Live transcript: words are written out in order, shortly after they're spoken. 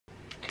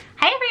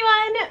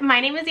my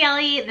name is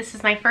Yelly. This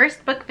is my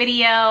first book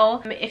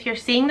video. If you're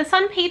seeing this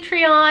on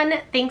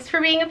Patreon, thanks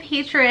for being a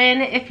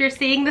patron. If you're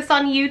seeing this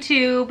on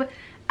YouTube,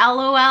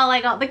 LOL,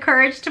 I got the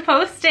courage to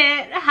post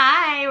it.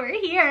 Hi, we're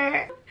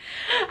here.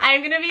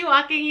 I'm gonna be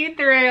walking you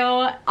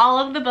through all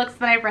of the books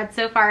that I've read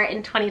so far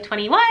in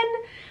 2021.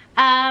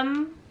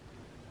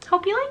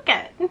 Hope you like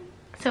it.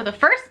 So the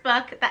first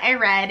book that I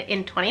read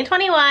in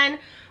 2021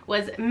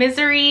 was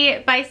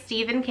Misery by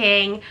Stephen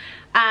King.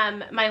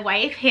 My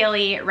wife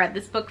Haley read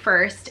this book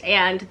first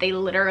and they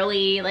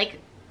literally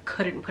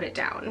couldn't put it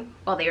down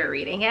while they were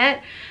reading it.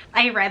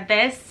 I read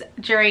this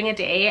during a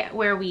day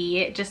where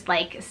we just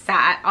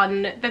sat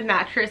on the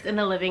mattress in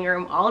the living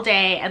room all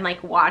day and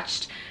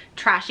watched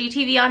trashy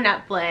TV on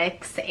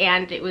Netflix,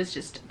 and it was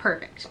just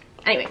perfect.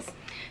 Anyways,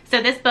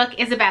 so this book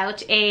is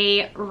about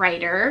a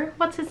writer.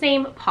 What's his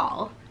name?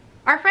 Paul.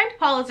 Our friend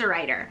Paul is a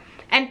writer,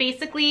 and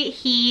basically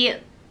he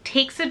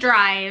takes a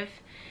drive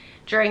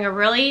during a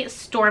really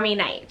stormy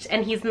night,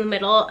 and he's in the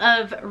middle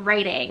of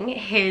writing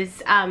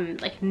his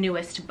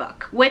newest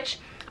book, which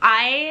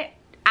I,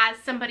 as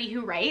somebody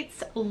who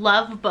writes,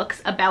 love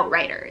books about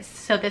writers.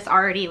 So this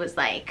already was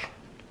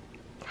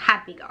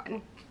had me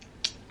gone.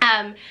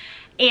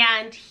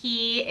 And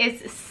he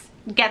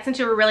gets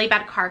into a really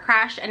bad car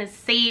crash and is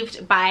saved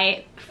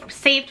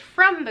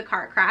from the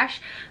car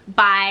crash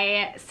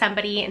by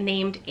somebody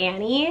named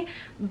Annie.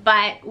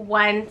 But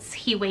once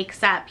he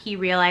wakes up, he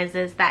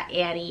realizes that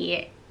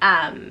Annie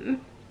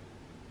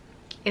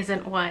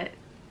isn't what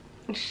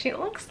she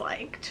looks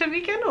like to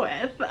begin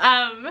with.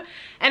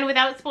 And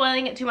without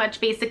spoiling it too much,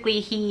 basically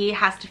he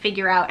has to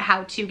figure out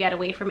how to get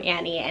away from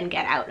Annie and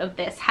get out of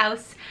this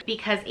house,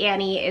 because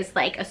Annie is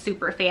a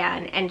super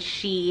fan and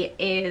she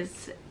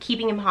is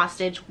keeping him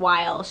hostage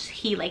while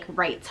he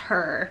writes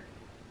her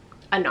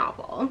a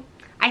novel.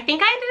 I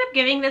think I ended up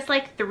giving this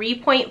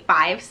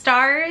 3.5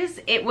 stars.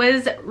 It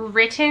was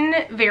written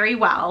very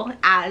well,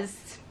 as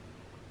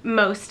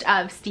most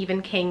of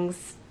Stephen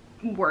King's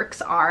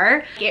works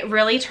are. It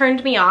really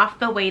turned me off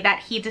the way that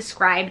he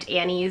described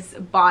Annie's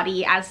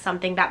body as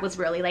something that was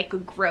really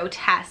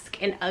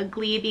grotesque and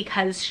ugly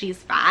because she's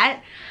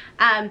fat.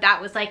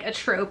 That was a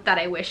trope that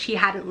I wish he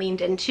hadn't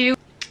leaned into.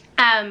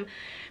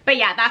 But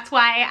yeah, that's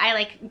why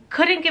I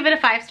couldn't give it a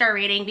 5-star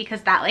rating,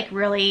 because that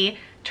really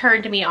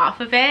turned me off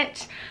of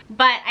it.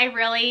 But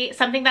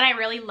something that I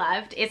really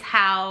loved is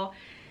how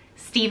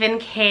Stephen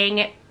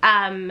King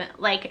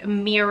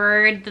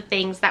mirrored the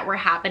things that were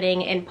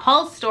happening in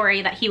Paul's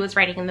story that he was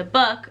writing in the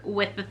book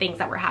with the things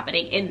that were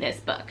happening in this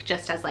book,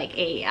 just as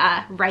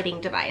a writing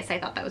device. I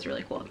thought that was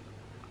really cool.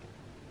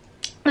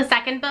 The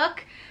second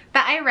book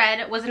that I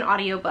read was an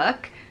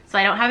audiobook, so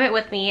I don't have it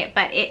with me,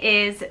 but it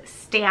is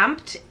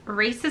Stamped: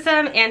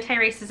 Racism,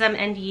 Anti-Racism,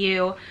 and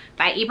You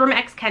by Ibram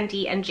X.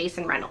 Kendi and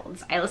Jason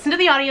Reynolds. I listened to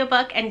the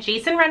audiobook, and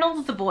Jason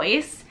Reynolds'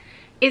 voice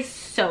is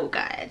so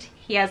good.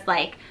 He has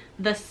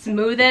the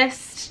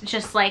smoothest,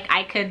 just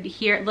I could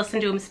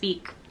listen to him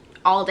speak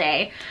all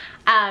day.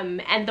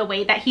 And the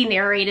way that he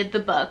narrated the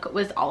book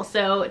was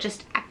also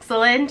just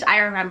excellent. I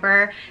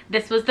remember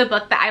this was the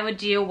book that I would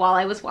do while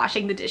I was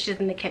washing the dishes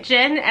in the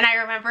kitchen, and I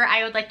remember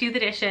I would do the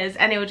dishes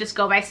and it would just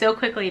go by so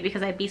quickly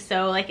because I'd be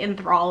so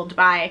enthralled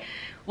by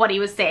what he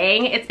was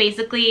saying. It's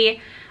basically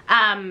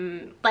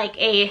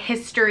a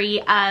history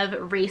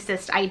of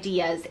racist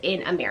ideas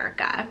in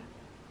America.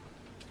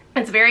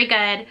 It's very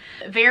good,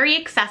 very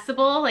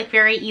accessible,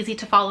 very easy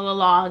to follow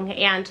along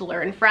and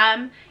learn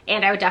from,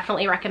 and I would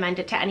definitely recommend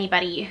it to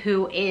anybody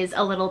who is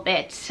a little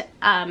bit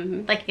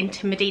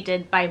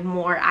intimidated by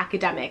more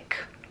academic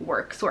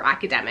works or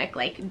academic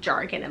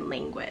jargon and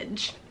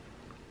language.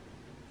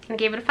 And I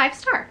gave it a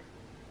 5-star.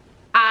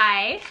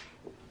 I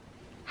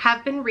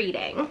have been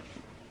reading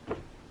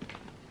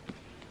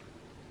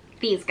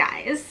these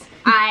guys.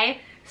 I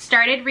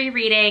started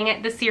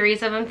rereading the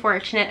Series of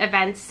Unfortunate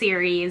Events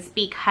series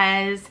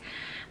because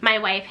my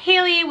wife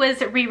Haley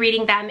was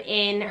rereading them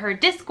in her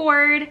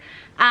Discord,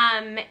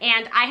 and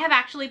I have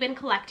actually been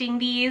collecting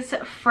these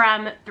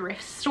from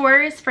thrift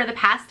stores for the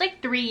past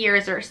 3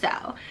 years or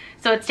so.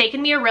 So it's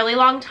taken me a really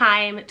long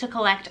time to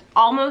collect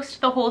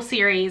almost the whole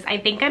series. I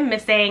think I'm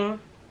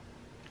missing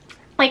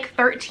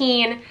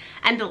 13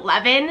 and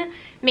 11.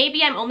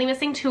 Maybe I'm only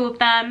missing 2 of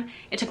them.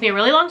 It took me a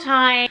really long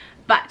time,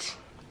 but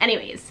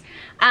anyways.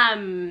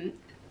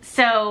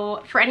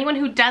 So for anyone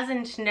who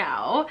doesn't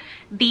know,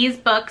 these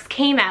books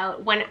came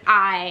out when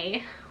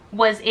I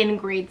was in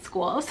grade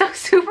school, so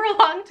super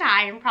long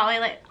time,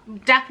 probably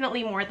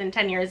definitely more than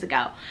 10 years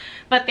ago.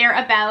 But they're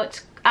about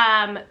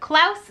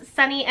Klaus,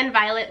 Sunny, and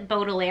Violet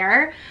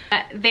Baudelaire.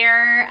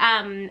 Their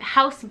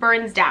house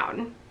burns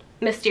down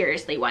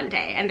mysteriously one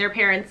day, and their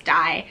parents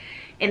die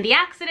in the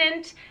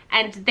accident,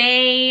 and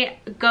they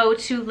go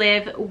to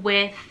live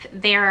with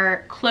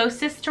their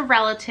closest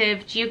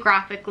relative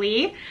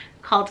geographically,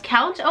 called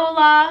Count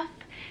Olaf,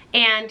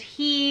 and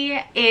he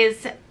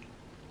is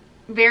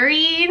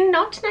very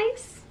not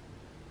nice.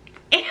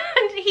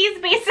 And he's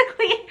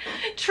basically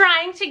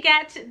trying to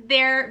get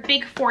their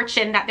big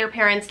fortune that their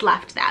parents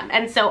left them.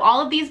 And so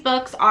all of these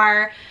books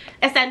are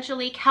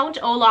essentially Count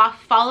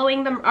Olaf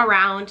following them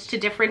around to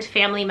different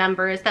family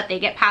members that they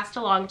get passed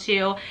along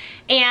to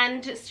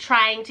and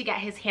trying to get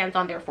his hands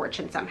on their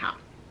fortune somehow.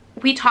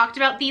 We talked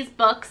about these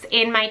books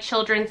in my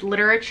children's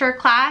literature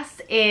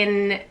class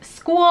in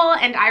school,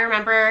 and I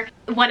remember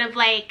one of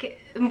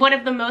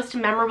the most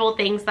memorable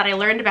things that I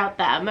learned about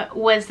them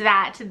was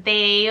that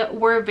they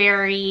were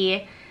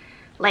very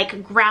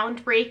like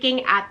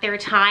groundbreaking at their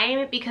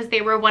time because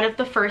they were one of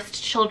the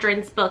first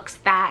children's books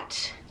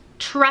that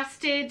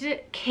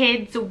trusted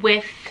kids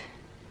with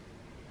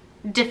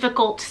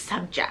difficult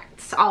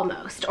subjects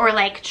almost, or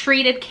like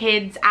treated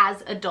kids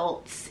as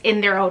adults in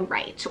their own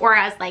right, or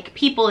as like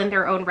people in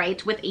their own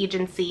right with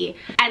agency.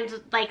 And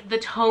like the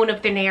tone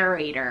of the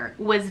narrator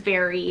was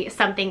very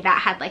something that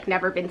had like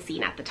never been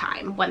seen at the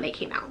time when they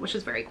came out, which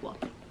was very cool.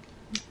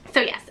 So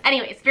yes,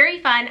 anyways,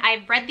 very fun.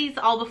 I've read these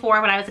all before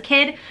when I was a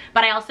kid,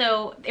 but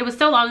it was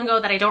so long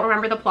ago that I don't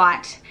remember the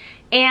plot,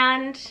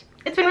 and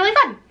it's been really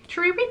fun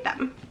to reread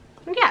them.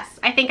 And yes,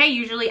 I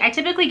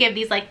typically give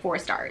these like 4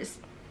 stars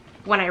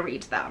when I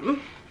read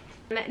them.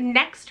 The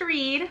next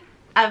read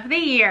of the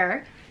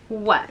year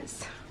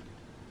was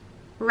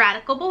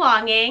Radical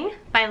Belonging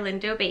by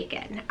Lindo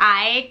Bacon.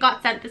 I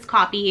got sent this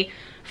copy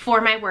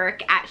for my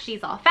work at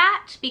She's All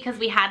Fat because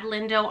we had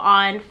Lindo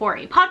on for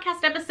a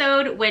podcast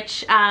episode,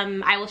 which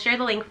I will share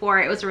the link for.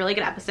 It was a really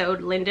good episode.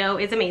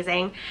 Lindo is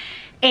amazing.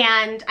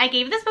 And I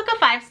gave this book a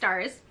 5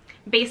 stars.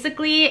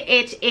 Basically,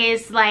 it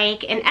is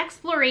like an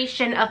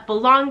exploration of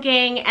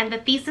belonging, and the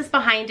thesis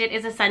behind it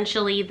is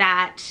essentially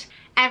that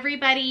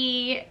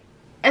everybody,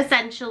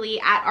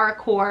 essentially at our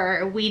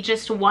core, we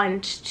just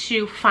want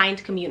to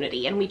find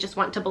community and we just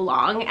want to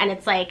belong. And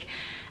it's like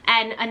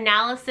an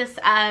analysis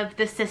of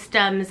the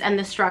systems and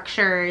the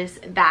structures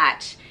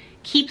that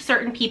keep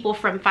certain people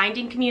from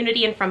finding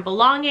community and from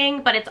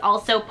belonging, but it's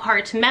also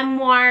part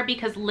memoir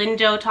because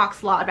Lindo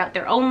talks a lot about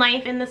their own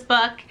life in this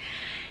book.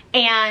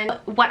 And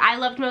what I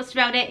loved most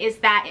about it is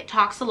that it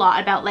talks a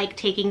lot about like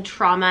taking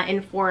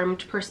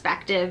trauma-informed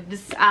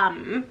perspectives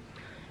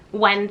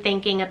when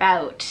thinking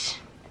about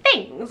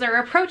things or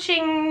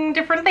approaching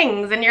different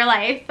things in your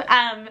life.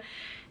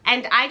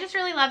 And I just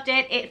really loved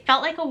it. It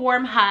felt like a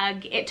warm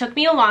hug. It took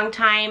me a long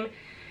time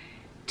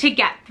to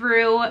get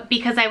through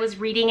because I was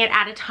reading it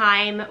at a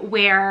time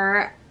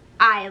where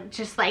I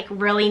just like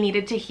really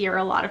needed to hear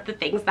a lot of the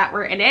things that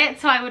were in it.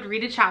 So I would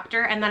read a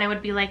chapter and then I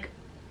would be like,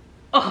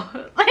 oh,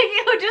 like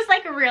it would just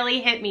like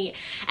really hit me.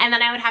 And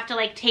then I would have to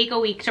like take a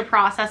week to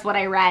process what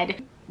I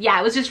read. Yeah,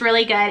 it was just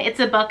really good. It's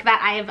a book that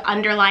I've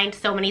underlined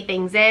so many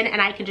things in, and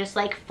I can just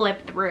like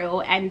flip through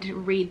and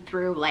read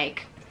through,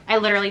 like I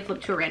literally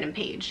flipped to a random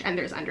page and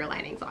there's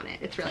underlinings on it.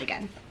 It's really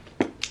good.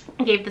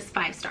 I gave this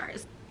 5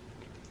 stars.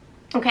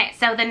 Okay,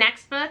 so the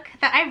next book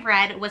that I've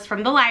read was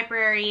from the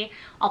library.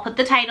 I'll put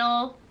the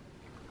title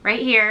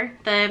right here,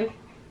 the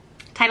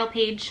title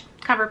page,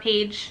 cover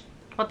page.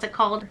 What's it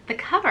called? The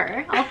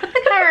cover. I'll put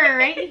the cover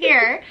right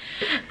here.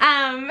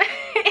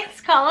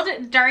 It's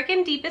called Dark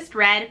and Deepest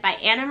Red by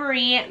Anna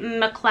Marie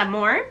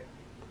McLemore.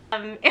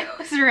 It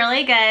was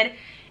really good.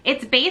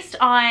 It's based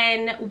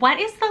on, what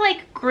is the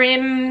like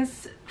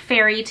Grimm's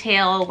fairy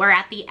tale where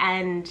at the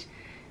end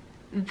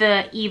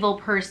the evil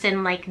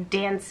person like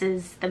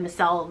dances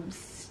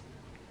themselves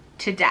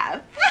to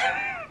death?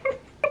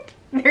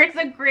 There's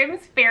a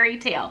Grimm's fairy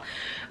tale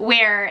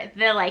where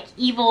the like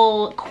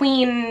evil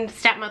queen,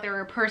 stepmother,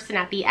 or person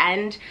at the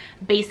end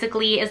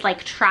basically is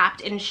like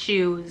trapped in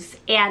shoes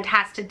and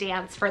has to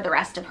dance for the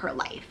rest of her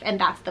life, and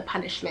that's the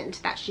punishment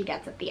that she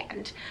gets at the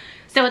end.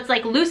 So it's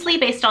like loosely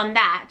based on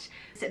that.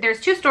 So there's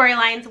 2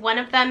 storylines. One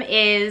of them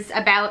is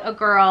about a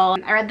girl.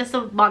 I read this a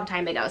long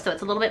time ago, so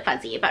it's a little bit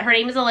fuzzy, but her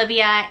name is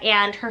Olivia,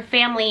 and her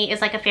family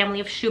is like a family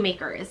of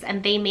shoemakers,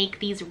 and they make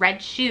these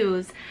red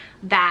shoes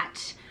that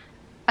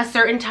a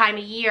certain time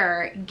of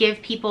year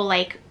give people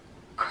like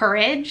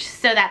courage.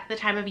 So that's the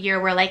time of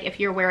year where like if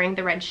you're wearing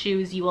the red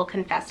shoes, you will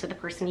confess to the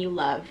person you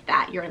love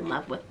that you're in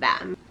love with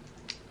them.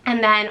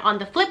 And then on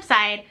the flip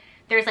side,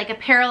 there's like a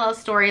parallel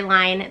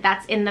storyline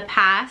that's in the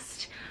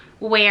past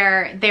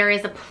where there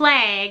is a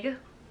plague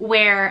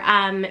where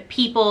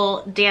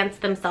people dance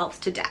themselves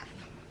to death.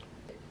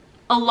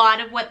 A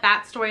lot of what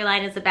that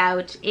storyline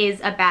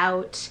is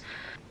about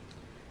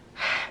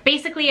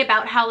basically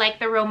about how like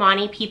the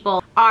Romani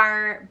people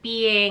are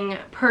being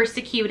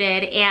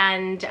persecuted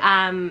and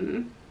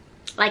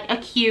like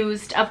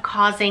accused of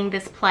causing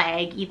this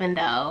plague, even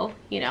though,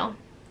 you know,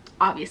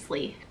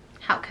 obviously,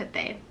 how could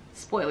they?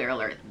 Spoiler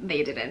alert,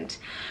 they didn't.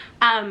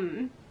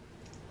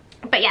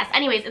 But yes,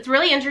 anyways, it's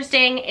really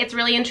interesting. It's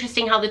really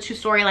interesting how the 2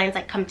 storylines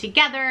like come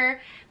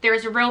together.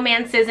 There's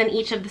romances in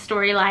each of the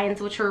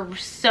storylines, which are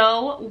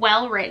so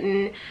well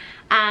written.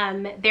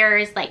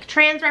 There's like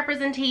trans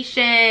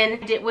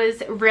representation. It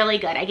was really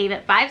good. I gave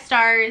it 5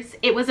 stars.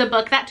 It was a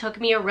book that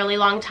took me a really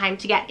long time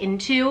to get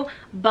into,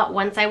 but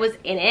once I was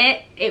in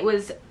it, it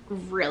was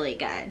really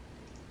good. And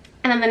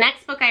then the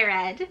next book I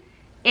read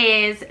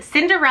is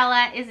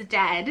Cinderella is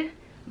Dead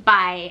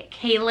by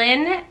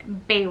Kaylin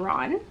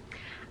Bayron.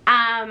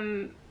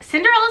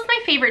 Cinderella is my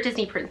favorite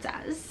Disney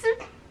princess.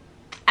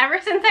 Ever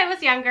since I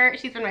was younger,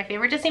 she's been my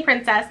favorite Disney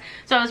princess.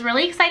 So I was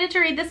really excited to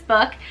read this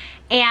book,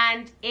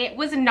 and it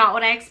was not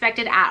what I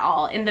expected at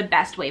all, in the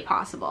best way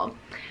possible.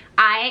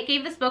 I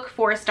gave this book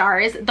 4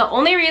 stars. The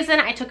only reason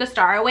I took a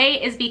star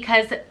away is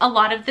because a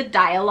lot of the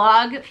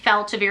dialogue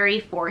felt very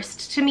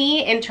forced to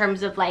me in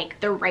terms of like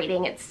the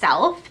writing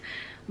itself.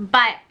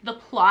 But the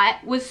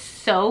plot was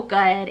so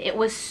good. It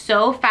was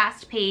so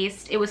fast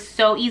paced. It was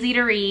so easy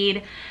to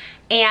read.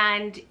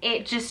 And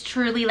it just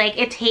truly, like,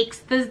 it takes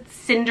the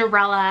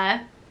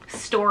Cinderella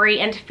story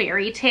and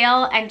fairy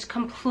tale and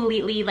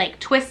completely like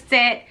twists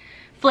it,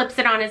 flips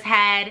it on his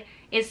head.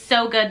 Is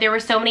so good. There were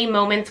so many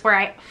moments where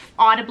I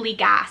audibly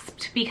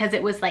gasped because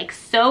it was like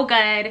so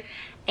good.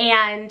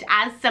 And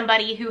as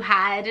somebody who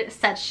had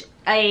such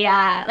a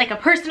like a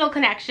personal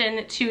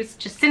connection to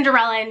just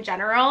Cinderella in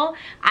general,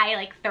 I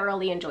like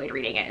thoroughly enjoyed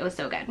reading it. It was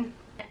so good.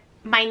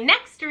 My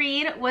next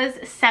read was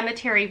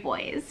Cemetery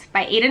Boys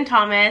by Aiden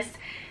Thomas.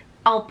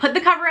 I'll put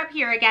the cover up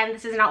here again.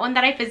 This is not one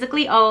that I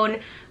physically own,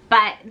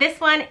 but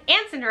this one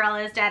and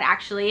Cinderella is Dead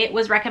actually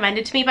was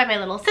recommended to me by my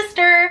little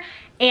sister,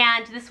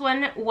 and this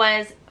one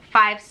was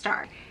 5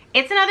 stars.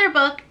 It's another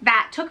book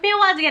that took me a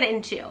while to get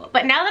into,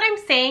 but now that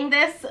I'm saying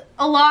this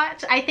a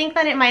lot, I think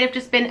that it might have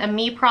just been a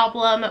me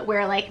problem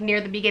where like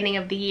near the beginning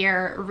of the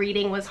year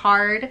reading was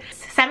hard.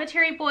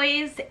 Cemetery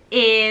Boys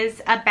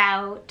is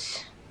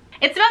about,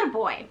 it's about a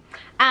boy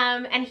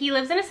and he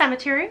lives in a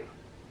cemetery,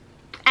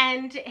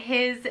 and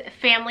his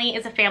family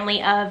is a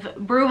family of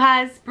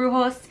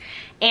brujos,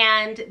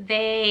 and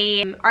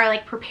they are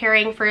like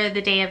preparing for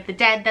the Day of the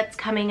Dead that's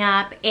coming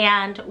up.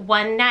 And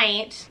one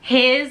night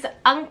his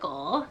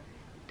uncle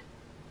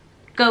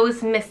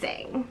goes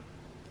missing,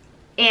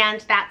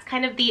 and that's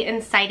kind of the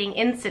inciting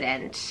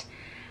incident.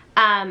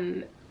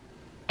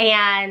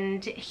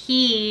 And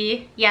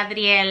he,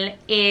 Yadriel,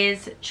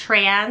 is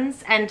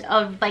trans, and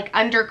of like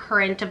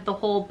undercurrent of the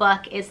whole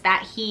book is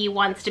that he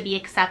wants to be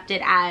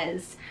accepted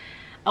as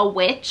a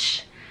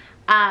witch,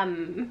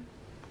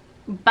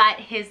 but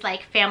his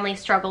like family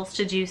struggles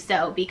to do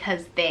so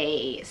because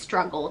they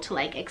struggle to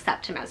like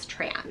accept him as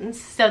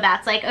trans. So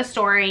that's like a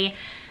story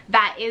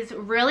that is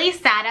really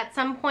sad at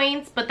some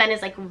points, but then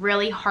is like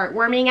really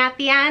heartwarming at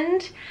the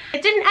end.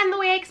 It didn't end the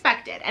way I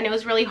expected, and it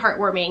was really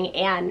heartwarming,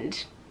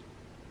 and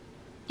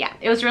yeah,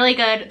 it was really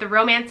good. The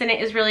romance in it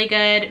is really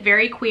good,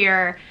 very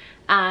queer.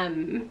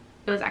 It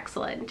was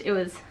excellent. It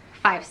was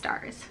 5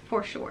 stars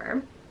for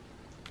sure.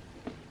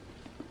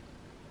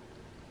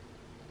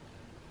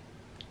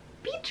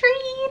 Beach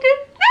read.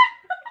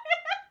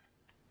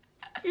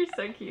 You're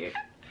so cute.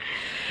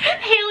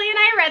 Haley and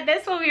I read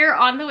this when we were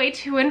on the way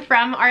to and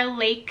from our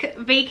lake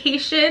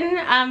vacation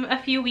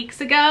a few weeks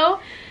ago.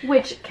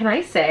 Which, can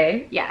I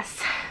say? Yes.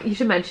 You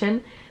should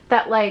mention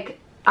that like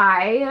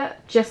I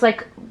just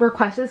like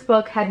requested this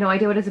book, had no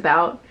idea what it's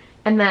about,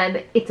 and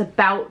then it's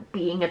about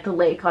being at the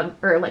lake on,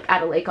 or like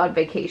at a lake on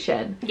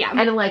vacation. Yeah.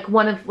 And like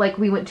one of like,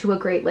 we went to a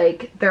Great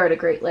Lake, they're at a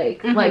Great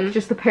Lake. Like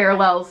just the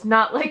parallels,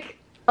 not like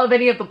of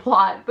any of the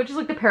plot, but just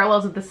like the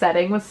parallels of the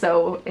setting was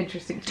so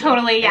interesting to me.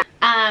 Totally, yeah.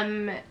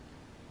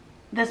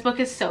 This book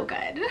is so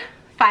good.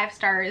 5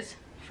 stars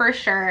for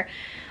sure.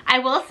 I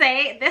will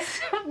say this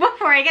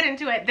before I get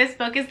into it, this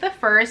book is the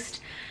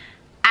first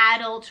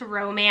adult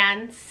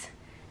romance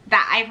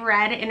that I've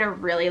read in a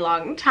really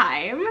long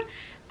time.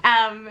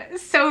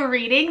 So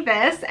reading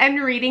this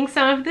and reading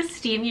some of the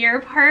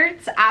steamier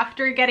parts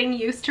after getting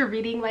used to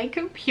reading like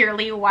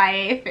purely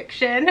YA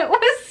fiction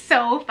was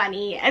so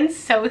funny and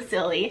so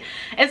silly,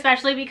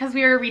 especially because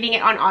we were reading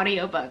it on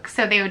audiobook,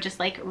 so they would just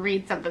like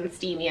read something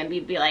steamy and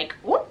we'd be like,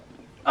 oh,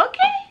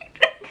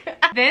 okay.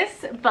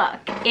 This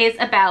book is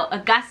about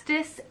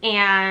Augustus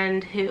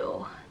and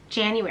who?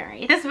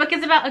 January. This book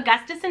is about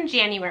Augustus and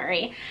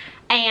January.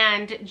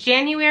 And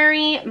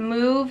January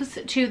moves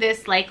to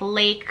this like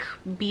lake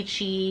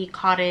beachy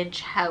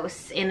cottage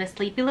house in a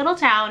sleepy little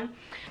town,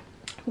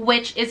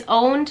 which is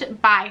owned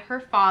by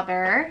her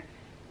father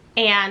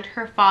and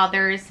her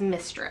father's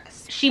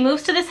mistress. She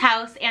moves to this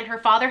house and her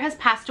father has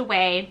passed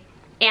away,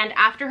 and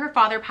after her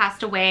father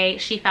passed away,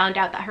 she found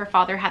out that her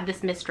father had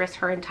this mistress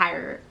her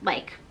entire,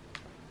 like,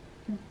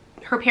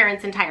 her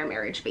parents' entire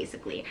marriage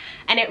basically.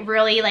 And it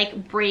really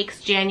like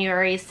breaks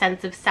January's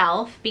sense of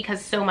self,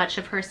 because so much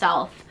of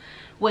herself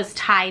was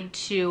tied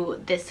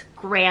to this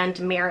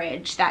grand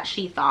marriage that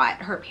she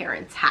thought her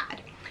parents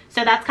had.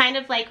 So that's kind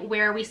of like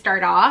where we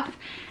start off.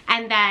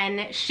 And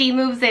then she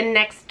moves in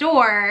next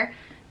door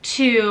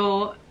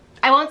to,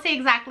 I won't say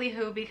exactly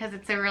who because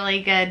it's a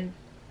really good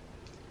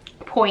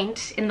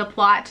point in the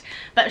plot,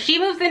 but she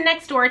moves in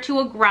next door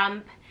to a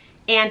grump,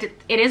 and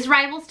it is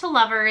rivals to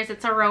lovers.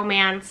 It's a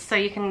romance, so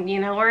you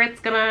know where it's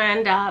gonna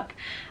end up.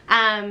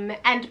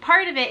 And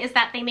part of it is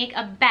that they make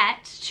a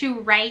bet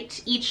to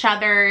write each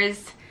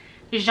other's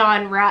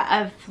genre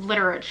of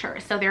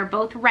literature. So they're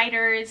both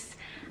writers.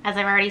 As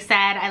I've already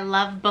said, I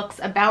love books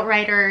about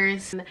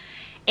writers,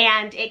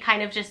 and it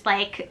kind of just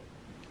like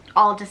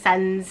all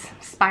descends,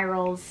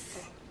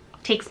 spirals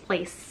takes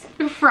place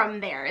from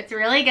there. It's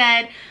really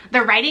good.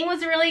 The writing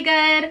was really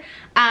good.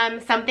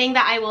 Something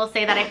that I will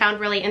say that I found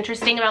really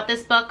interesting about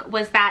this book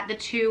was that the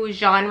two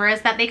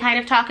genres that they kind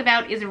of talk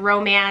about is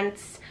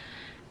romance,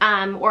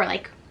 or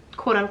like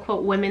quote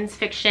unquote women's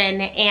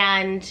fiction,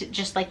 and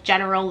just like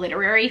general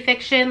literary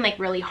fiction, like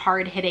really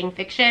hard hitting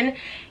fiction.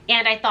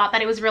 And I thought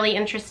that it was really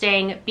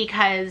interesting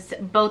because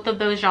both of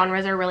those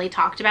genres are really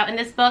talked about in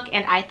this book,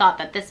 and I thought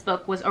that this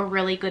book was a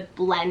really good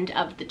blend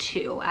of the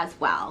two as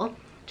well,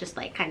 just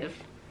like kind of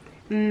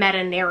meta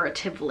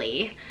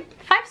narratively.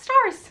 5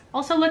 stars.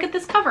 Also, look at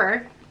this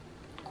cover.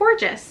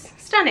 Gorgeous,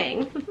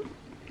 stunning.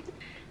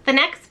 The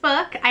next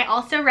book I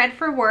also read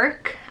for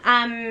work.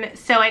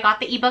 So I got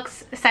the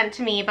ebooks sent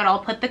to me, but I'll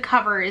put the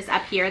covers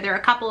up here. There are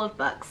a couple of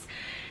books.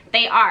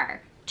 They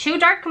are 2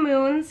 Dark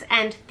Moons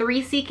and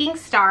 3 Seeking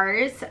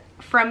Stars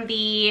from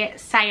the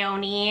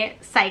Sione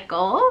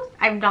cycle.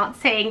 I'm not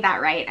saying that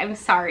right. I'm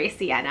sorry,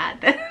 Sienna,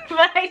 but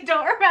I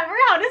don't remember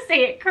how to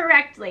say it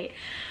correctly.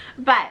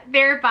 But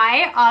they're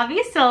by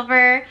Avi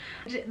Silver.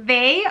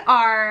 They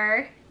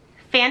are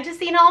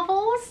fantasy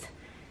novels.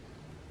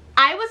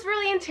 I was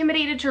really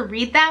intimidated to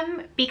read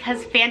them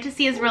because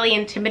fantasy is really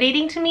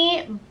intimidating to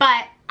me,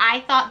 but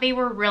I thought they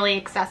were really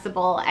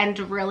accessible and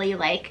really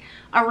like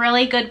a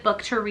really good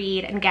book to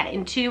read and get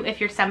into if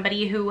you're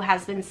somebody who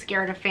has been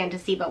scared of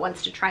fantasy but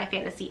wants to try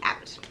fantasy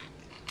out.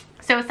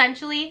 So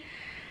essentially,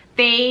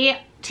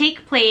 they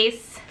take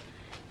place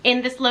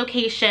in this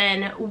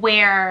location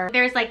where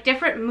there's like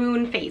different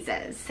moon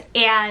phases,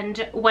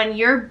 and when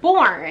you're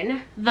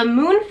born, the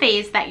moon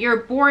phase that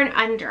you're born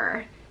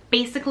under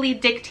basically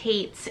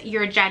dictates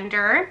your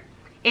gender.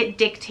 It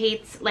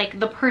dictates like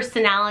the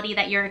personality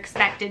that you're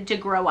expected to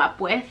grow up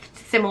with,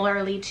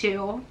 similarly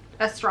to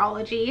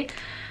astrology,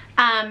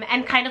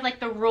 and kind of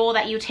like the role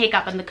that you take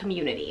up in the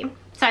community.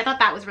 So I thought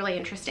that was really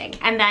interesting.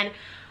 And then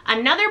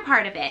another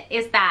part of it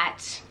is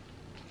that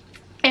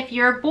if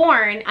you're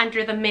born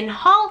under the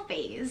Minhal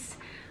phase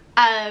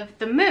of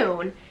the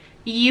moon,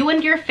 you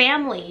and your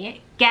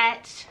family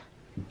get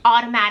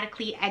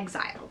automatically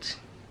exiled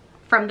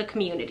from the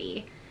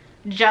community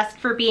just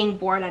for being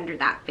born under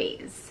that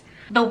phase.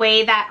 The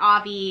way that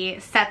Avi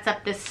sets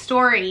up this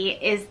story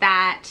is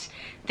that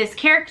this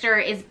character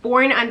is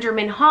born under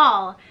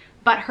Minhal,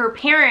 but her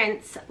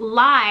parents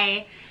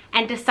lie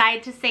and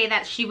decide to say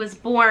that she was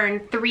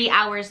born 3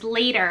 hours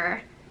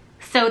later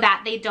so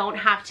that they don't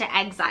have to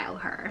exile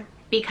her,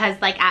 because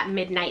like at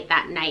midnight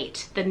that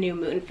night, the new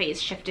moon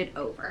phase shifted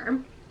over.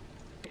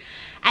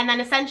 And then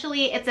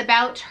essentially it's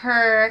about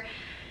her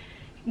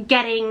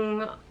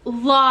getting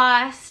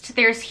lost.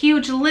 There's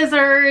huge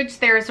lizards,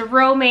 there's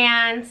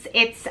romance.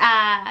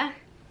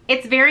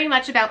 It's very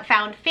much about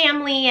found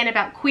family and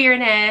about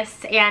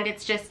queerness, and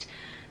it's just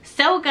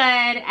so good.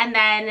 And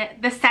then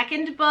the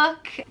second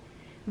book,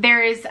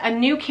 there's a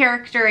new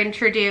character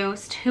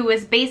introduced who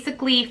is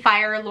basically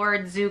Fire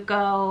Lord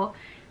Zuko.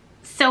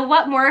 So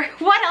what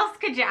else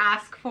could you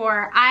ask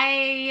for?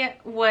 I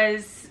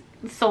was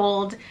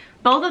sold.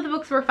 Both of the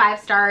books were 5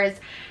 stars,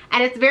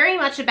 and it's very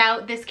much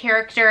about this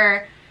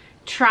character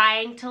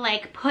trying to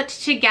like put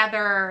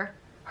together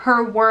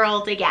her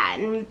world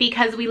again,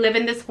 because we live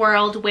in this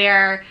world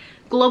where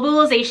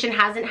globalization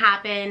hasn't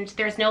happened.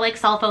 There's no like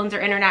cell phones or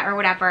internet or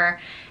whatever.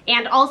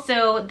 And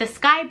also the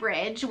Sky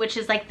Bridge, which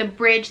is like the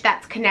bridge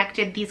that's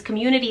connected these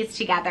communities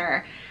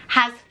together,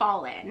 has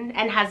fallen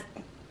and has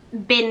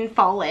been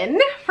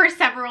fallen for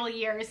several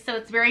years. So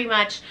it's very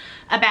much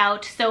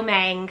about So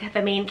Mang,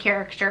 the main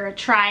character,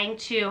 trying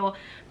to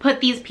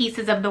put these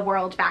pieces of the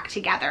world back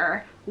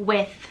together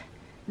with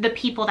the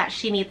people that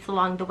she meets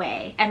along the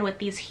way and with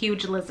these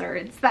huge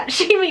lizards that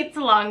she meets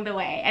along the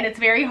way. And it's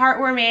very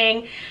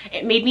heartwarming.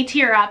 It made me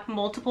tear up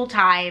multiple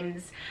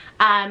times.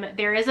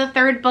 There is a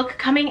 3rd book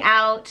coming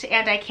out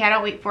and I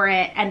cannot wait for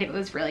it, and it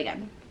was really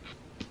good.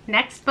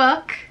 Next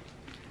book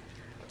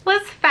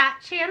was Fat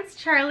Chance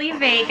Charlie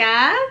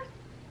Vega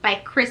by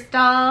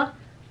Crystal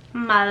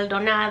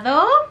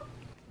Maldonado.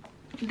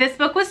 This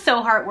book was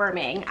so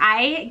heartwarming.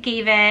 I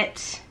gave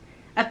it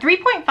a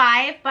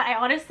 3.5, but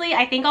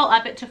I think I'll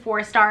up it to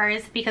 4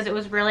 stars because it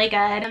was really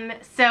good.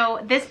 So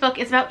this book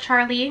is about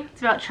Charlie.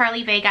 It's about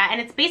Charlie Vega, and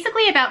it's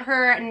basically about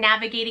her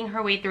navigating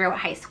her way through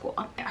high school.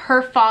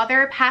 Her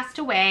father passed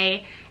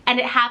away, and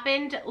it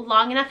happened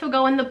long enough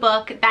ago in the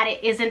book that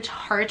it isn't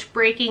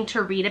heartbreaking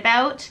to read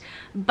about,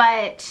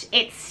 but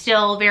it's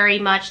still very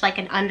much like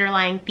an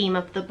underlying theme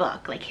of the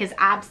book. Like his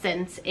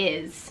absence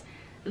is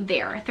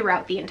there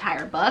throughout the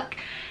entire book.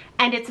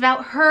 And it's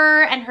about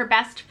her and her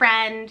best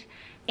friend,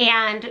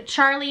 and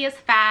Charlie is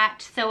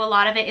fat, so a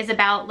lot of it is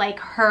about like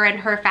her and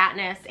her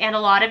fatness, and a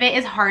lot of it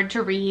is hard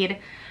to read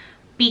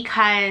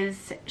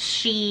because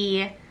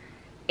she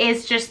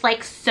is just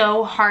like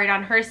so hard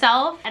on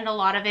herself, and a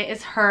lot of it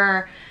is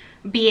her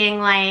being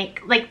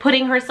like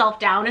putting herself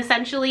down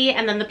essentially,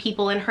 and then the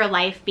people in her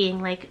life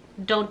being like,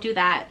 don't do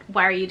that,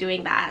 why are you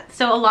doing that?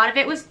 So a lot of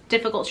it was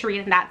difficult to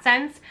read in that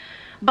sense,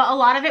 but a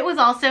lot of it was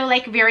also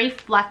like very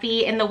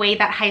fluffy in the way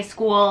that high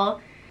school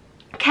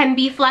can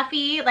be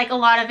fluffy. Like a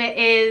lot of it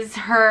is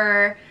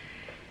her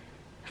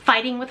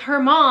fighting with her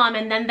mom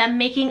and then them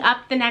making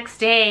up the next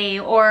day,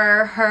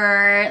 or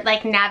her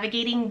like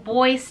navigating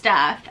boy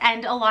stuff.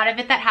 And a lot of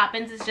it that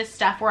happens is just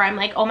stuff where I'm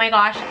like, oh my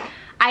gosh,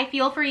 I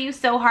feel for you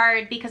so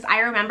hard, because I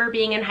remember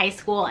being in high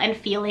school and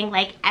feeling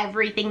like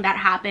everything that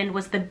happened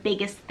was the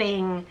biggest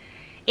thing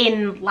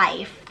in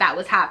life that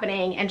was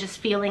happening, and just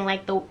feeling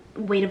like the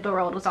weight of the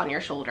world was on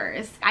your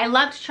shoulders. I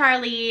loved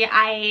Charlie.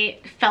 I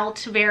felt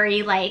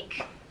very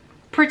like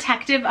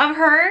protective of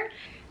her.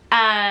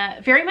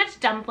 Very much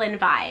Dumplin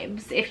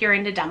vibes. If you're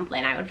into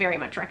Dumplin, I would very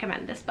much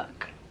recommend this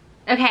book.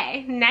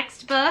 Okay,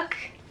 next book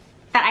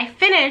that I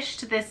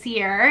finished this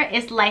year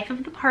is Life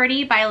of the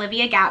Party by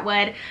Olivia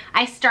Gatwood.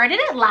 I started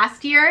it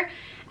last year,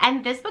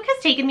 and this book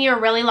has taken me a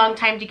really long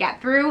time to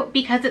get through,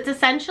 because it's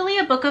essentially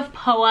a book of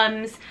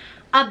poems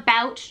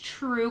about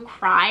true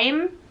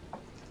crime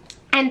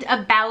and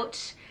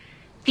about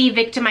the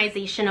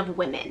victimization of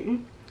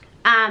women.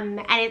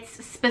 And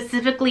it's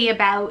specifically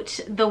about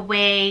the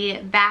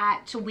way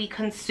that we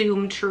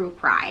consume true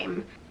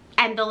crime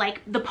and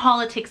the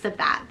politics of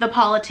that, the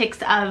politics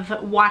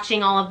of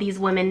watching all of these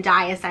women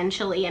die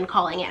essentially and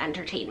calling it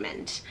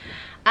entertainment.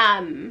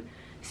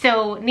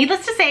 So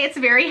needless to say, it's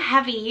very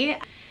heavy.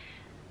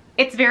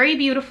 It's very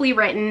beautifully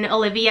written.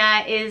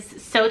 Olivia is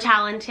so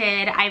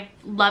talented. I've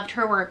loved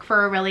her work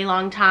for a really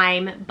long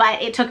time,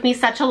 but it took me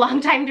such a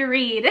long time to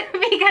read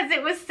because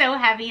it was so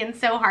heavy and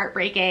so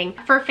heartbreaking.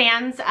 For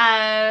fans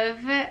of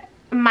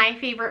My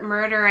Favorite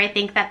Murder, I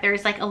think that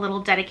there's like a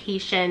little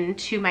dedication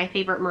to My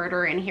Favorite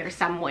Murder in here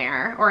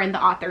somewhere, or in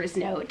the author's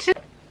note.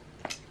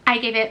 I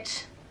gave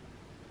it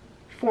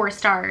 4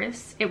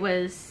 stars. It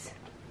was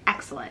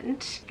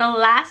excellent. The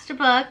last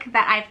book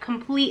that I've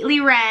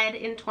completely read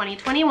in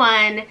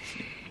 2021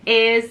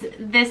 is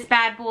this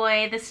bad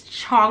boy, this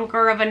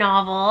chonker of a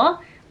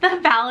novel, The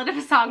Ballad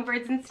of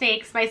Songbirds and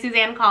Snakes by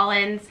Suzanne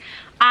Collins.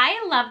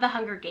 I love the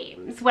Hunger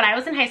Games. When I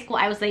was in high school,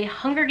 I was a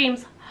Hunger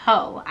Games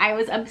hoe. I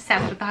was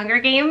obsessed with the Hunger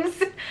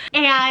Games,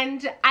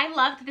 and I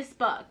loved this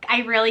book.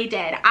 I really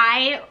did.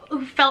 I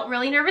felt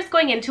really nervous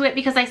going into it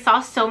because I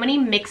saw so many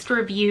mixed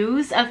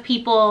reviews of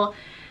people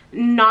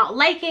not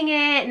liking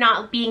it,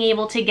 not being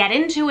able to get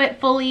into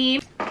it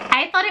fully.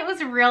 I thought it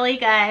was really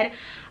good.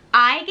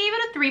 I gave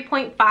it a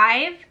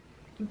 3.5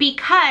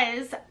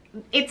 because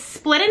it's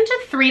split into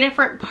 3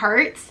 different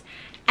parts,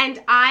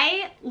 and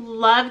I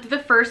loved the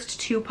first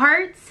 2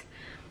 parts,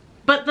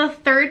 but the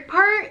third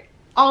part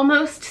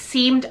almost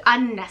seemed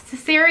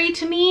unnecessary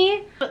to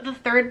me. But the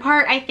third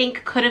part I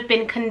think could have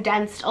been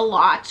condensed a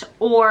lot,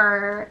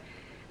 or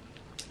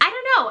I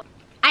don't know.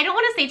 I don't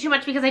want to say too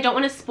much because I don't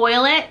want to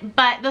spoil it,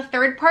 but the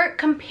third part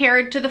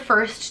compared to the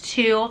first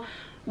 2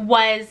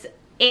 was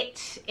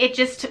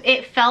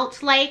it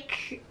felt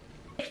like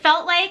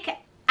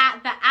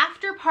at the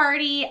after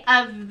party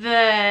of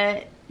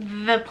the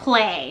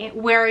play,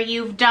 where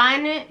you've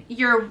done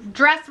your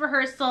dress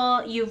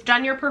rehearsal, you've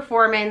done your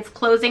performance,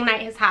 closing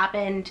night has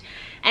happened,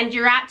 and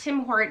you're at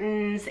Tim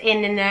Hortons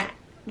in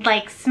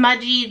like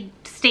smudgy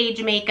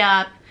stage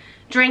makeup,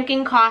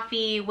 drinking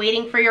coffee,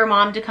 waiting for your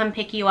mom to come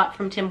pick you up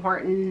from Tim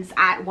Hortons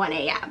at 1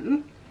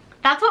 a.m.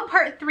 That's what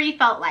part 3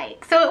 felt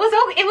like. So it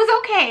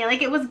was okay,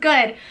 like it was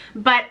good.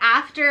 But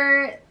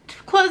after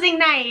closing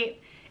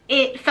night,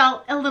 it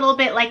felt a little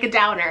bit like a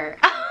downer.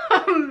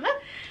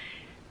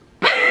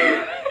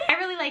 I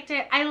really liked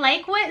it. I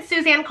like what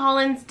Suzanne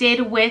Collins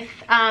did with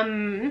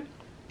the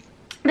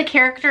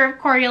character of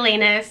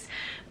Coriolanus,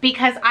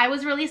 because I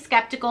was really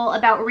skeptical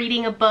about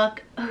reading a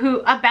book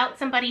about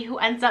somebody who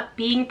ends up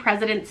being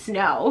President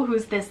Snow,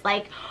 who's this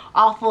like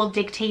awful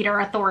dictator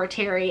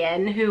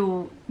authoritarian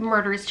who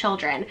murders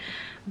children.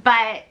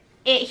 But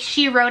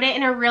she wrote it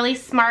in a really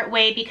smart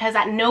way, because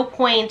at no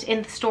point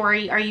in the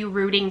story are you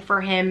rooting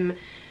for him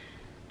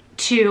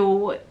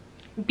to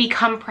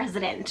become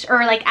president,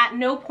 or like at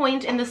no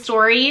point in the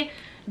story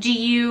do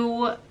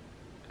you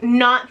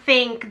not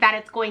think that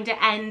it's going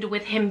to end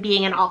with him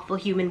being an awful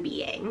human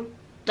being.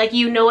 Like,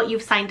 you know what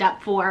you've signed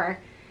up for.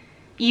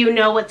 You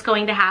know what's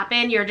going to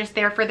happen. You're just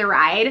there for the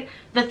ride.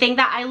 The thing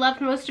that I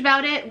loved most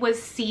about it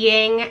was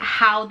seeing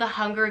how the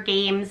Hunger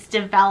Games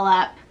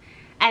develop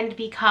and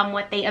become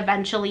what they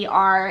eventually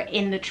are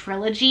in the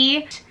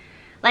trilogy.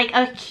 Like,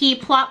 a key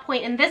plot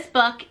point in this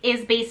book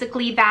is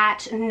basically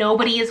that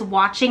nobody is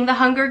watching the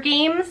Hunger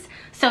Games,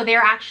 so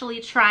they're actually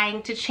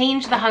trying to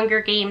change the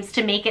Hunger Games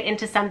to make it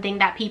into something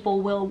that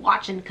people will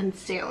watch and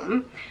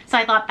consume. So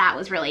I thought that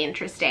was really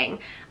interesting.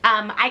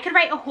 I could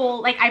write a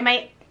whole, like,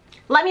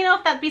 let me know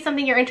if that'd be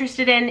something you're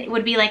interested in. It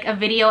would be like a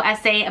video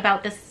essay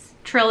about this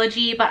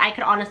trilogy, but I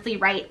could honestly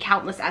write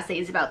countless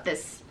essays about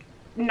this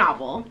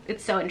novel.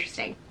 It's so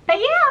interesting. But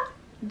yeah,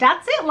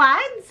 that's it,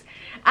 lads.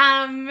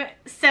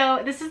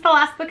 So this is the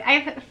last book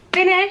I've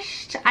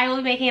finished. I will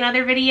be making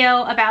another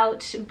video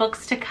about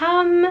books to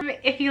come.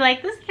 If you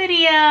like this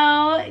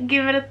video,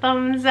 give it a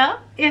thumbs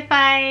up. If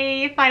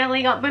I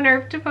finally got the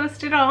nerve to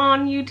post it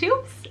on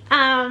YouTube,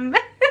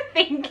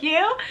 thank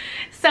you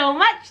so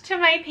much to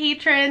my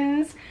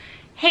patrons.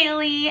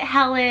 Haley,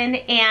 Helen,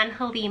 and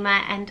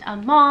Halima, and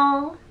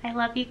Amal. I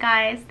love you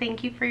guys.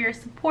 Thank you for your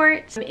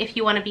support. If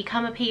you want to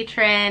become a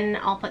patron,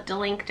 I'll put the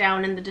link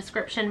down in the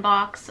description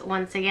box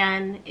once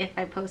again if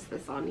I post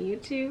this on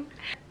YouTube.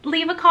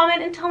 Leave a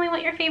comment and tell me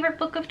what your favorite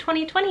book of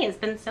 2020 has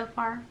been so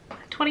far.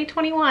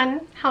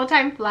 2021, how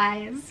time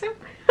flies.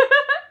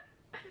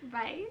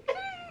 Bye.